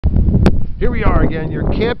Here we are again, your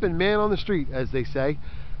camping man on the street, as they say.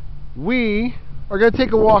 We are going to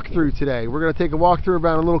take a walk through today. We're going to take a walk through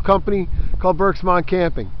about a little company called Berks Mont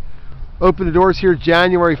Camping. Opened the doors here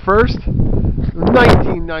January 1st,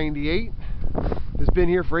 1998. Has been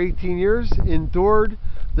here for 18 years. Endured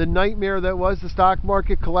the nightmare that was the stock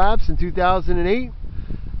market collapse in 2008.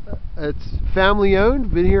 It's family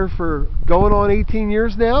owned. Been here for going on 18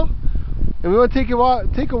 years now. And we want to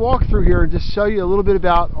take a walk through here and just show you a little bit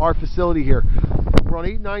about our facility here. We're on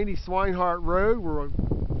 890 Swinehart Road. We're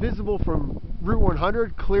visible from Route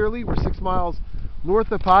 100 clearly. We're 6 miles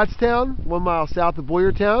north of Pottstown, 1 mile south of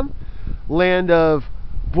Boyertown. Land of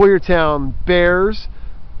Boyertown Bears,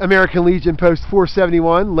 American Legion Post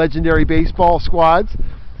 471, legendary baseball squads,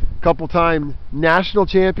 couple-time national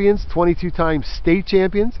champions, 22-time state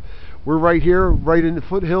champions. We're right here, right in the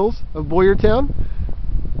foothills of Boyertown.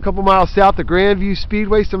 A couple miles south of Grandview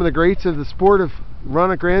Speedway. Some of the greats of the sport have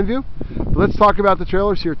run at Grandview. But let's talk about the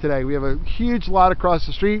trailers here today. We have a huge lot across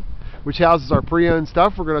the street which houses our pre-owned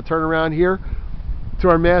stuff. We're going to turn around here to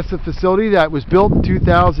our massive facility that was built in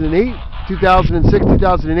 2006,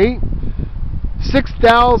 2008.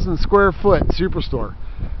 6,000 square foot superstore.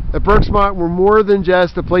 At Berks Mont, we're more than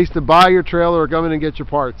just a place to buy your trailer or come in and get your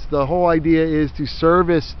parts. The whole idea is to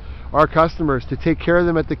service our customers, to take care of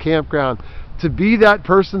them at the campground, to be that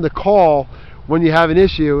person to call when you have an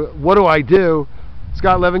issue. What do I do?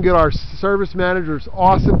 Scott Levengood, our service manager, is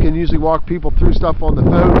awesome, can usually walk people through stuff on the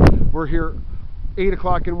phone. We're here 8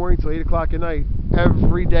 o'clock in the morning till 8 o'clock at night,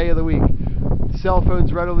 every day of the week. Cell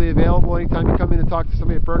phones readily available. Anytime you come in and talk to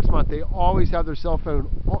somebody at Berks Mont, they always have their cell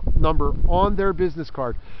phone number on their business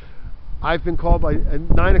card. I've been called at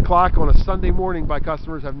 9 o'clock on a Sunday morning by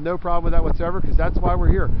customers. I have no problem with that whatsoever, because that's why we're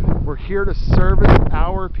here. We're here to service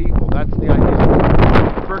our people. That's the idea.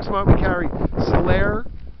 At Berks Mont, we carry Solaire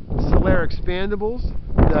Expandables,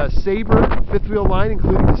 the Sabre fifth wheel line,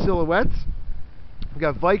 including the Silhouettes. We've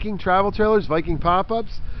got Viking travel trailers, Viking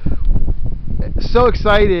pop-ups. So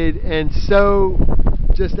excited and so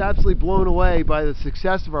just absolutely blown away by the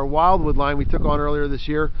success of our Wildwood line we took on earlier this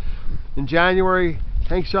year. In January,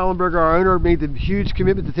 Hank Schellenberger, our owner, made the huge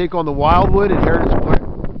commitment to take on the Wildwood and Heritage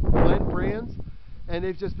Blend brands, and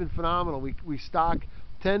they've just been phenomenal. We stock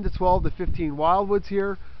 10 to 12 to 15 Wildwoods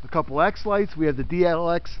here, a couple X-Lights. We have the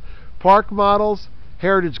DLX Park models,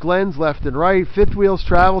 Heritage Glens left and right, fifth wheels,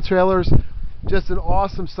 travel trailers. Just an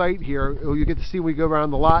awesome site here. You get to see when we go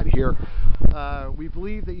around the lot here. We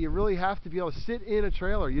believe that you really have to be able to sit in a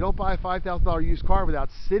trailer. You don't buy a $5,000 used car without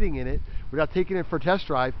sitting in it, without taking it for a test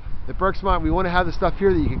drive. At Berks Mont, we want to have the stuff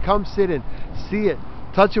here that you can come sit in, see it,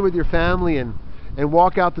 touch it with your family, and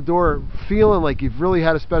walk out the door feeling like you've really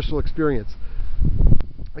had a special experience.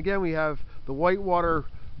 Again, we have the whitewater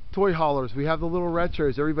toy haulers. We have the little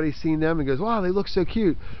retros. Everybody's seen them and goes, wow, they look so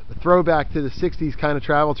cute. The throwback to the 60s kind of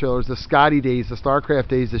travel trailers, the Scotty days, the Starcraft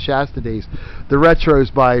days, the Shasta days. The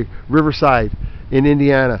retros by Riverside in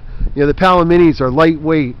Indiana. You know, the Palominis are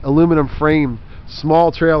lightweight, aluminum frame,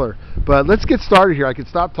 small trailer. But let's get started here. I can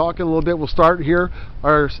stop talking a little bit. We'll start here.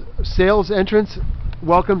 Our sales entrance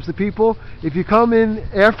welcomes the people. If you come in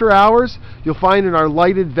after hours, you'll find in our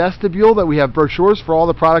lighted vestibule that we have brochures for all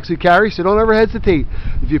the products we carry, so don't ever hesitate.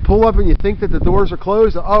 If you pull up and you think that the doors are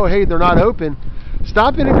closed, oh hey, they're not open,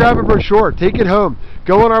 stop in and grab a brochure, take it home.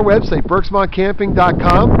 Go on our website,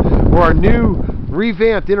 berksmontcamping.com, or our new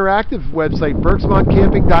revamped interactive website,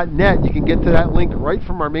 berksmontcamping.net. You can get to that link right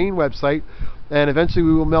from our main website, and eventually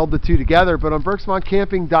we will meld the two together. But on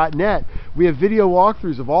berksmontcamping.net, we have video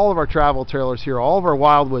walkthroughs of all of our travel trailers here, all of our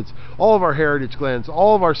Wildwoods, all of our Heritage Glens,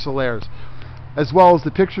 all of our Solaires, as well as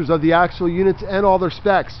the pictures of the actual units and all their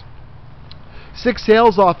specs. 6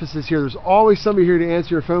 sales offices here. There's always somebody here to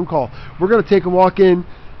answer your phone call. We're going to take a walk in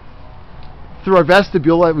through our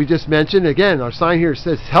vestibule that we just mentioned. Again, our sign here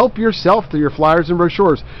says, help yourself to your flyers and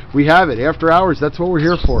brochures. We have it. After hours, that's what we're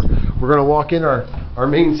here for. We're going to walk in our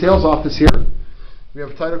main sales office here. We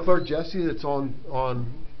have a title clerk, Jesse, that's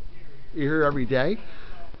on here every day.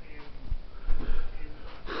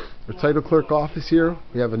 Our title clerk office here.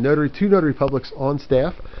 We have a notary, 2 notary publics on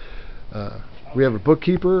staff. We have a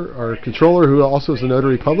bookkeeper, our controller, who also is a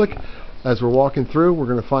notary public. As we're walking through, we're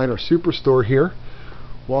going to find our superstore here.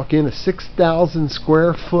 Walk in a 6,000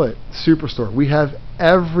 square foot superstore. We have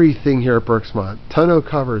everything here at Berks Mont. Tonneau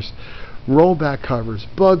covers, rollback covers,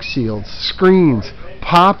 bug shields, screens,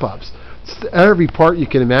 pop-ups. Every part you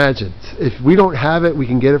can imagine. If we don't have it, we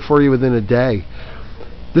can get it for you within a day.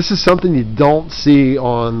 This is something you don't see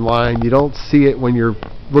online. You don't see it when you're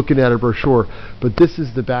looking at a brochure, but this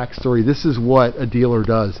is the backstory. This is what a dealer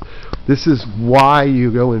does. This is why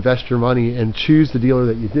you go invest your money and choose the dealer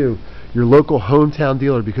that you do. your local hometown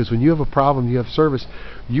dealer, because when you have a problem, you have service,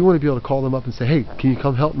 you want to be able to call them up and say, hey, can you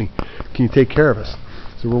come help me? Can you take care of us?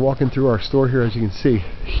 So we're walking through our store here, as you can see.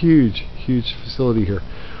 Huge facility here.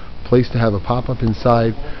 Place to have a pop-up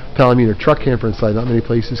inside, Palomino truck camper inside. Not many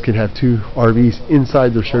places can have 2 RVs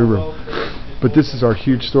inside their showroom. But this is our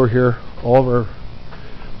huge store here. All of our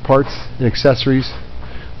parts and accessories.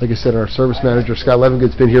 Like I said, our service manager, Scott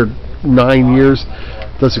Levingood's been here 9 years.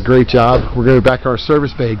 Does a great job. We're going back to our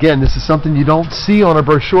service bay. Again, this is something you don't see on a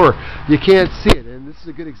brochure. You can't see it. And this is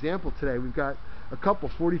a good example today. We've got a couple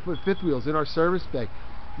 40-foot fifth wheels in our service bay.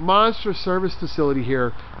 Monstrous service facility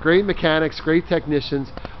here. Great mechanics, great technicians.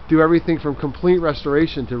 Do everything from complete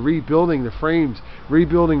restoration to rebuilding the frames,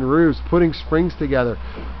 rebuilding the roofs, putting springs together,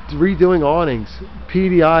 to redoing awnings,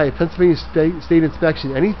 PDI, Pennsylvania State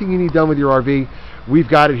Inspection. Anything you need done with your RV, we've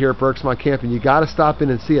got it here at Berks Mont Camping. You got to stop in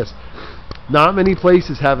and see us. Not many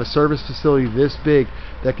places have a service facility this big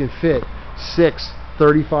that can fit 6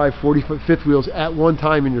 35, 40-foot fifth wheels at one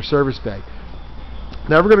time in your service bay.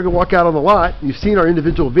 Now we're going to go walk out on the lot. You've seen our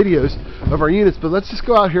individual videos of our units, but let's just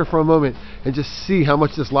go out here for a moment and just see how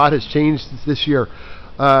much this lot has changed this year.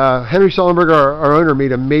 Henry Schellenberger, our owner,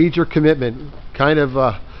 made a major commitment, kind of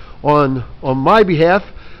on my behalf,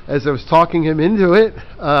 as I was talking him into it,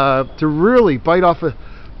 to really bite off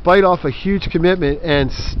a huge commitment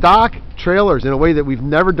and stock trailers in a way that we've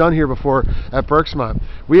never done here before at Berks Mont.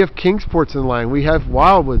 We have Kingsports in line, we have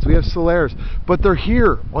Wildwoods, we have Solaires, but they're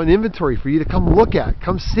here on inventory for you to come look at,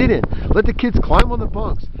 come sit in, let the kids climb on the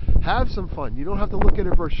bunks, have some fun. You don't have to look at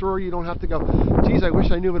a brochure, you don't have to go, geez, I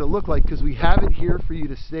wish I knew what it looked like, because we have it here for you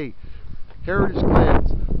to see. Heritage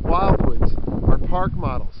Clans, Wildwoods, our park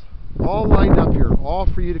models, all lined up here, all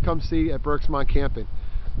for you to come see at Berks Mont Camping.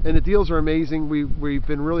 And the deals are amazing. We've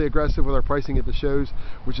been really aggressive with our pricing at the shows,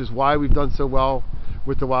 which is why we've done so well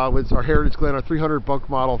with the Wildwoods. Our Heritage Glen, our 300 bunk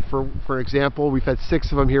model, for example, we've had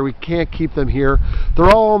 6 of them here. We can't keep them here. They're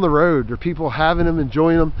all on the road. There are people having them,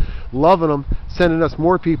 enjoying them, loving them, sending us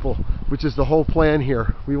more people, which is the whole plan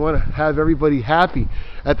here. We want to have everybody happy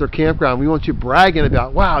at their campground. We want you bragging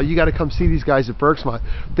about, wow, you got to come see these guys at Berks Mont.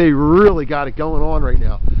 They really got it going on right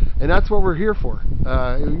now. And that's what we're here for.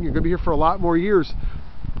 You're going to be here for a lot more years.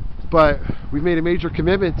 But we've made a major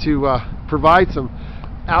commitment to provide some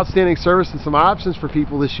outstanding service and some options for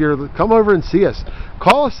people this year. Come over and see us.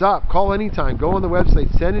 Call us up. Call anytime. Go on the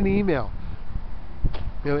website. Send an email.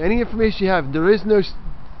 You know, any information you have. There is no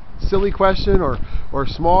silly question or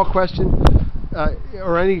small question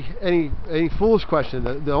or any foolish question.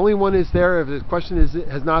 The only one is there if the question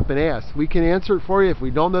has not been asked. We can answer it for you. If we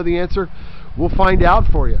don't know the answer, we'll find out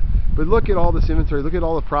for you. But look at all this inventory. Look at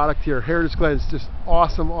all the product here. Heritage Glen is just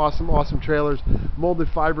awesome, awesome trailers. Molded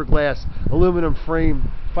fiberglass, aluminum frame,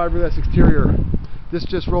 fiberglass exterior. This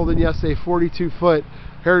just rolled in yesterday, 42-foot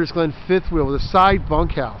Heritage Glen fifth wheel with a side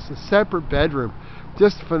bunkhouse, a separate bedroom.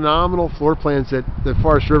 Just phenomenal floor plans that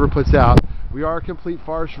Forest River puts out. We are a complete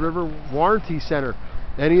Forest River warranty center.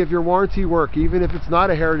 Any of your warranty work, even if it's not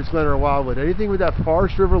a Heritage Glen or a Wildwood, anything with that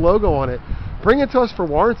Forest River logo on it, bring it to us for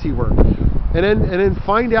warranty work. And then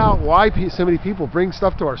find out why so many people bring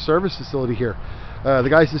stuff to our service facility here. The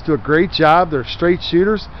guys just do a great job. They're straight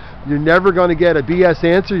shooters. You're never going to get a BS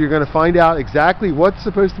answer. You're going to find out exactly what's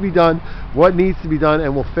supposed to be done, what needs to be done,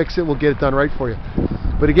 and we'll fix it. We'll get it done right for you.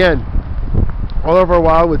 But again, all of our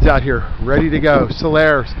Wildwoods out here, ready to go.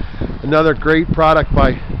 Solaires, another great product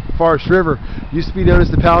by Forest River. Used to be known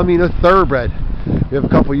as the Palomino Thoroughbred. We have a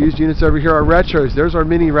couple used units over here. Our retros, there's our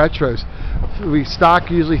mini retros. We stock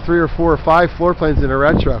usually 3 or 4 or 5 floor plans in a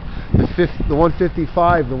retro. The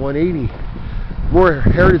 155, the 180. More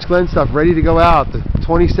Heritage Glen stuff ready to go out. The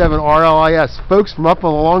 27 RLIS. Folks from up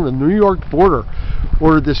along the New York border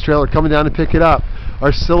ordered this trailer, coming down to pick it up.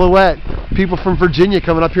 Our Silhouette. People from Virginia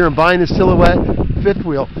coming up here and buying a Silhouette fifth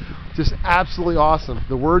wheel. Just absolutely awesome.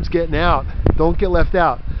 The word's getting out. Don't get left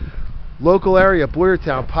out. Local area,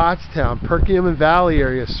 Boyertown, Pottstown, Perkiomen Valley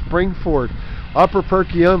area, Springford, Upper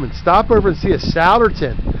Perkiomen. Stop over and see us.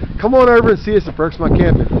 Souderton. Come on over and see us at Berks Mont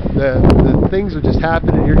Camping. The things are just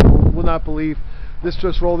happening here. You will not believe. This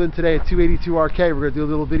just rolled in today at 282 RK. We're going to do a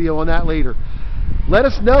little video on that later. Let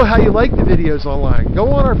us know how you like the videos online. Go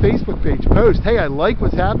on our Facebook page. Post, hey, I like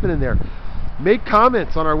what's happening there. Make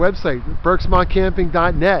comments on our website,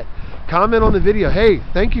 berksmontcamping.net. Comment on the video. Hey,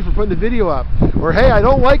 thank you for putting the video up. Or hey, I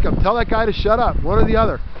don't like them. Tell that guy to shut up. One or the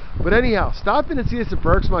other. But anyhow, stop in and see us at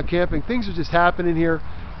Berks Mont Camping. Things are just happening here.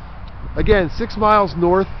 Again, 6 miles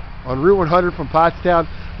north on Route 100 from Pottstown,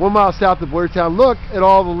 1 mile south of Boyertown. Look at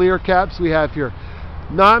all the Lear caps we have here.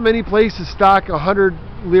 Not many places stock 100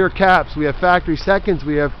 Lear caps. We have factory seconds.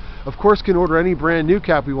 We have, of course, can order any brand new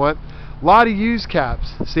cap we want. A lot of used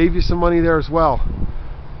caps, save you some money there as well.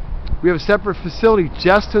 We have a separate facility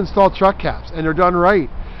just to install truck caps, and they're done right.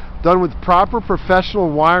 Done with proper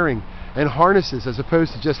professional wiring and harnesses, as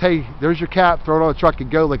opposed to just, hey, there's your cap, throw it on a truck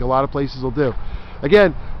and go, like a lot of places will do.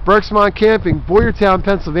 Again, Berks Mont Camping, Boyertown,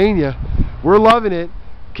 Pennsylvania. We're loving it.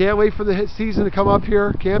 Can't wait for the season to come up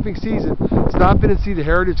here, camping season. Stop in and see the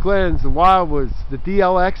Heritage Glens, the Wildwoods, the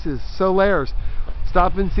DLXs, Solaires.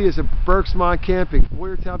 Stop in and see us at Berks Mont Camping,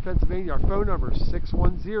 Boyertown, Pennsylvania. Our phone number is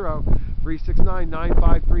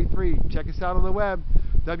 610-369-9533. Check us out on the web,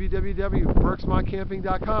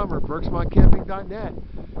 www.berksmontcamping.com or berksmontcamping.net.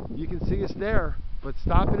 You can see us there, but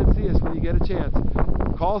stop in and see us when you get a chance.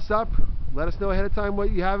 Call us up, let us know ahead of time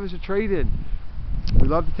what you have as a trade-in. We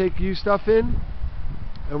love to take used stuff in,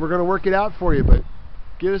 and we're going to work it out for you, but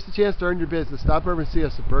give us the chance to earn your business. Stop over and see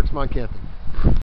us at Berks Mont Camping.